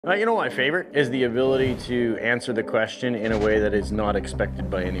You know, my favorite is the ability to answer the question in a way that is not expected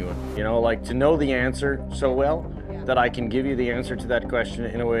by anyone. You know, like to know the answer so well that I can give you the answer to that question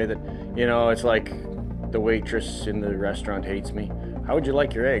in a way that, it's like the waitress in the restaurant hates me. How would you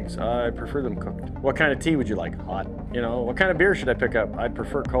like your eggs? I prefer them cooked. What kind of tea would you like? Hot. What kind of beer should I pick up? I'd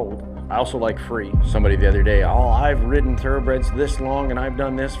prefer cold. I also like free. Somebody the other day, oh, I've ridden thoroughbreds this long and I've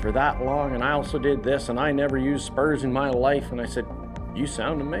done this for that long and I also did this and I never used spurs in my life. And I said, you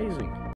sound amazing.